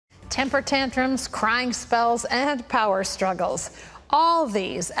Temper tantrums, crying spells, and power struggles. All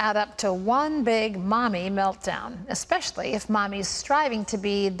these add up to one big mommy meltdown, especially if mommy's striving to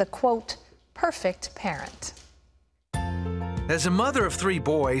be the, quote, perfect parent. As a mother of 3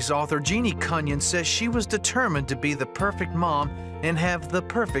 boys, author Jeannie Cunnion says she was determined to be the perfect mom and have the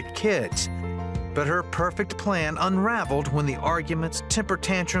perfect kids. But her perfect plan unraveled when the arguments, temper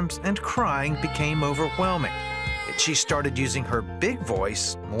tantrums, and crying became overwhelming. And she started using her big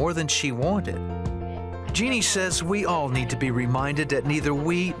voice more than she wanted. Jeannie says we all need to be reminded that neither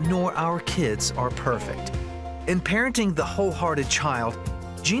we nor our kids are perfect. In parenting the wholehearted child,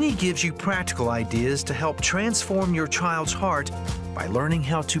 Jeannie gives you practical ideas to help transform your child's heart by learning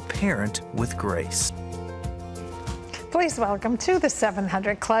how to parent with grace. Please welcome to the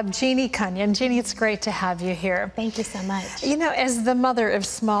 700 Club, Jeannie Cunnion. Jeannie, it's great to have you here. Thank you so much. You know, as the mother of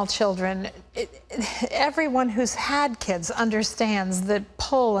small children, everyone who's had kids understands the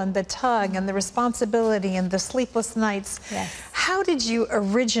pull and the tug and the responsibility and the sleepless nights. Yes. How did you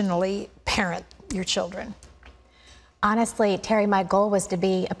originally parent your children? Honestly, Terry, my goal was to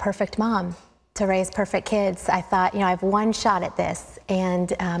be a perfect mom, to raise perfect kids. I thought, you know, I have one shot at this,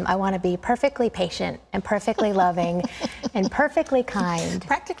 and I want to be perfectly patient and perfectly loving and perfectly kind.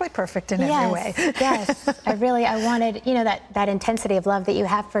 Practically perfect in every way. Yes, I wanted, you know, that intensity of love that you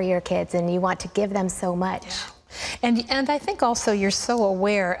have for your kids, and you want to give them so much. Yeah. And I think also you're so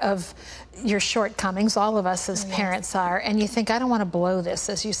aware of your shortcomings, all of us as parents are, and you think, I don't want to blow this.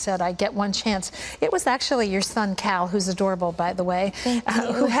 As you said, I get one chance. It was actually your son, Cal, who's adorable, by the way,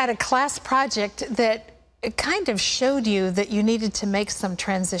 who had a class project that kind of showed you that you needed to make some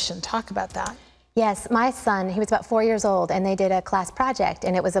transition. Talk about that. Yes, my son, he was about 4 years old, and they did a class project,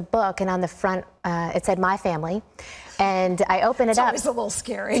 and it was a book, and on the front it said My Family. And I opened it up. It's always a little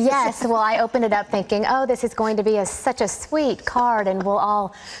scary. Yes, well, I opened it up thinking, oh, this is going to be such a sweet card, and we'll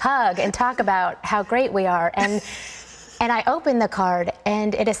all hug and talk about how great we are. And I opened the card,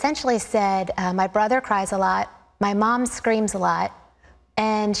 and it essentially said, my brother cries a lot, my mom screams a lot,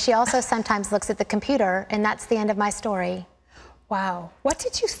 and she also sometimes looks at the computer, and that's the end of my story. Wow. What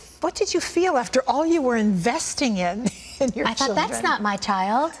did you feel after all you were investing in your I thought, that's not my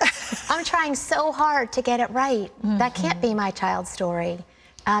child. I'm trying so hard to get it right. That can't be my child's story.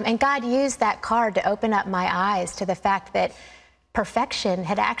 And God used that card to open up my eyes to the fact that perfection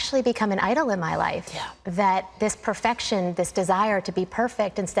had actually become an idol in my life. Yeah. That this perfection, this desire to be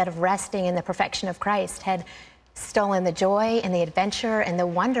perfect instead of resting in the perfection of Christ, had stolen the joy and the adventure and the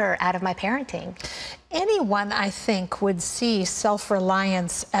wonder out of my parenting. Anyone, I think, would see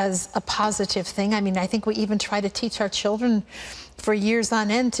self-reliance as a positive thing. I mean, I think we even try to teach our children for years on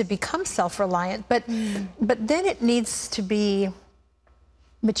end to become self-reliant, but then it needs to be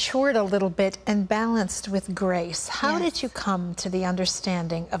matured a little bit and balanced with grace. How did you come to the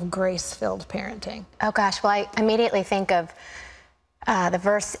understanding of grace-filled parenting? Oh gosh, well, I immediately think of the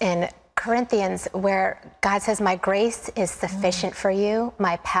verse in Corinthians where God says, my grace is sufficient for you.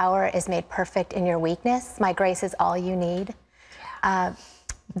 My power is made perfect in your weakness. My grace is all you need.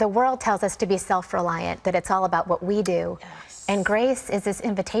 The world tells us to be self-reliant, that it's all about what we do. Yes. And grace is this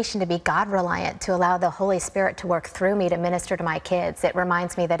invitation to be God-reliant, to allow the Holy Spirit to work through me to minister to my kids. It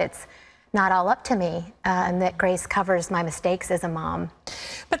reminds me that it's not all up to me, and that grace covers my mistakes as a mom.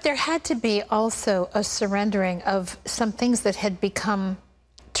 But there had to be also a surrendering of some things that had become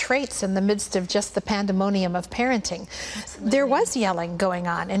traits in the midst of just the pandemonium of parenting. Absolutely. There was yelling going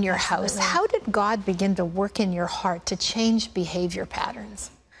on in your house. How did God begin to work in your heart to change behavior patterns?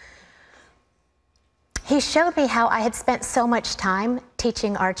 He showed me how I had spent so much time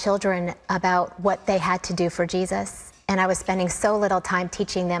teaching our children about what they had to do for Jesus, and I was spending so little time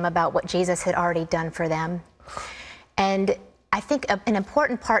teaching them about what Jesus had already done for them. And I think an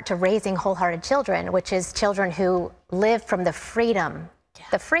important part to raising wholehearted children, which is children who live from the freedom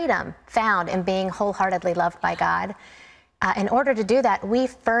found in being wholeheartedly loved by God. In order to do that, we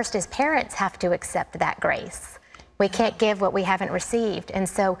first as parents have to accept that grace. We can't give what we haven't received. And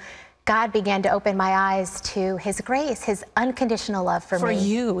so God began to open my eyes to his grace, his unconditional love for me. For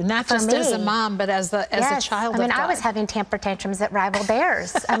you, not just as a mom, but as a child of God. I was having temper tantrums that rivaled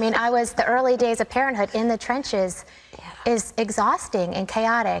theirs. I mean, the early days of parenthood in the trenches is exhausting and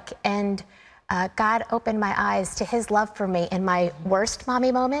chaotic. And God opened my eyes to his love for me in my worst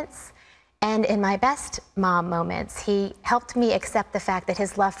mommy moments and in my best mom moments. He helped me accept the fact that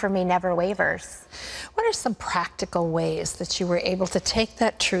his love for me never wavers. What are some practical ways that you were able to take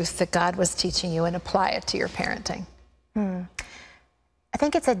that truth that God was teaching you and apply it to your parenting? I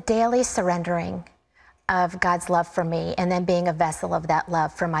think it's a daily surrendering of God's love for me and then being a vessel of that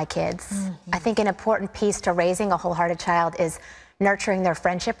love for my kids. I think an important piece to raising a wholehearted child is nurturing their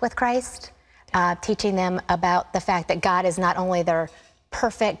friendship with Christ, teaching them about the fact that God is not only their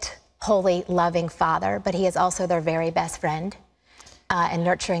perfect, holy, loving Father, but He is also their very best friend, and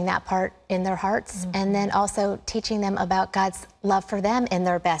nurturing that part in their hearts. And then also teaching them about God's love for them in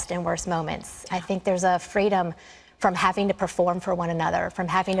their best and worst moments. I think there's a freedom from having to perform for one another, from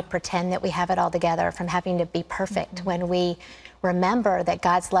having to pretend that we have it all together, from having to be perfect, when we remember that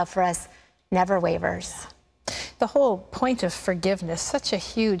God's love for us never wavers. The whole point of forgiveness, such a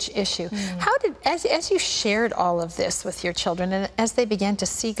huge issue. How did, as you shared all of this with your children and as they began to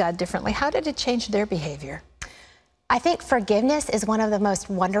see God differently, how did it change their behavior? I think forgiveness is one of the most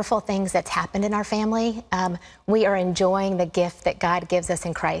wonderful things that's happened in our family. We are enjoying the gift that God gives us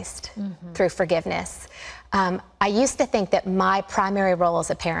in Christ through forgiveness. I used to think that my primary role as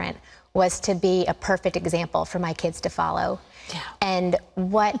a parent was to be a perfect example for my kids to follow. Yeah. And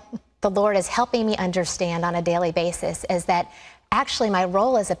what the Lord is helping me understand on a daily basis is that actually my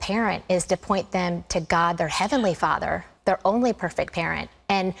role as a parent is to point them to God, their Heavenly Father, their only perfect parent.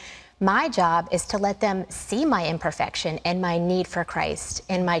 And my job is to let them see my imperfection and my need for Christ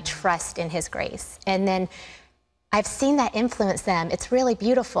and my trust in His grace. And then I've seen that influence them. It's really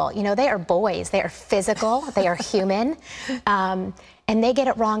beautiful. You know, they are boys. They are physical. They are human. And they get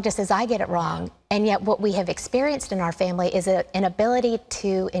it wrong just as I get it wrong. And yet what we have experienced in our family is an ability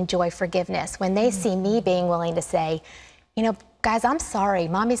to enjoy forgiveness. When they see me being willing to say, you know, guys, I'm sorry.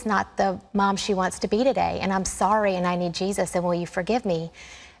 Mommy's not the mom she wants to be today. And I'm sorry and I need Jesus and will you forgive me?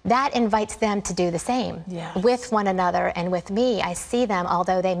 That invites them to do the same with one another and with me. I see them,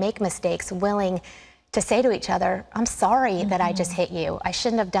 although they make mistakes, willing to say to each other, I'm sorry that I just hit you. I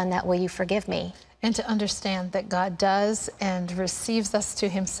shouldn't have done that. Will you forgive me? And to understand that God does and receives us to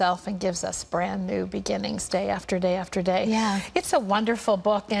Himself and gives us brand new beginnings day after day after day. Yeah. It's a wonderful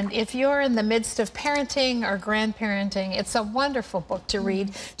book. And if you're in the midst of parenting or grandparenting, it's a wonderful book to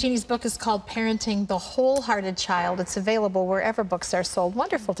read. Jeannie's book is called Parenting the Wholehearted Child. It's available wherever books are sold.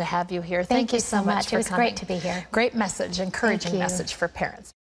 Wonderful to have you here. Thank you so much. For it was coming. great to be here. Great message, encouraging message for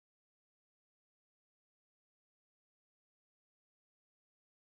parents.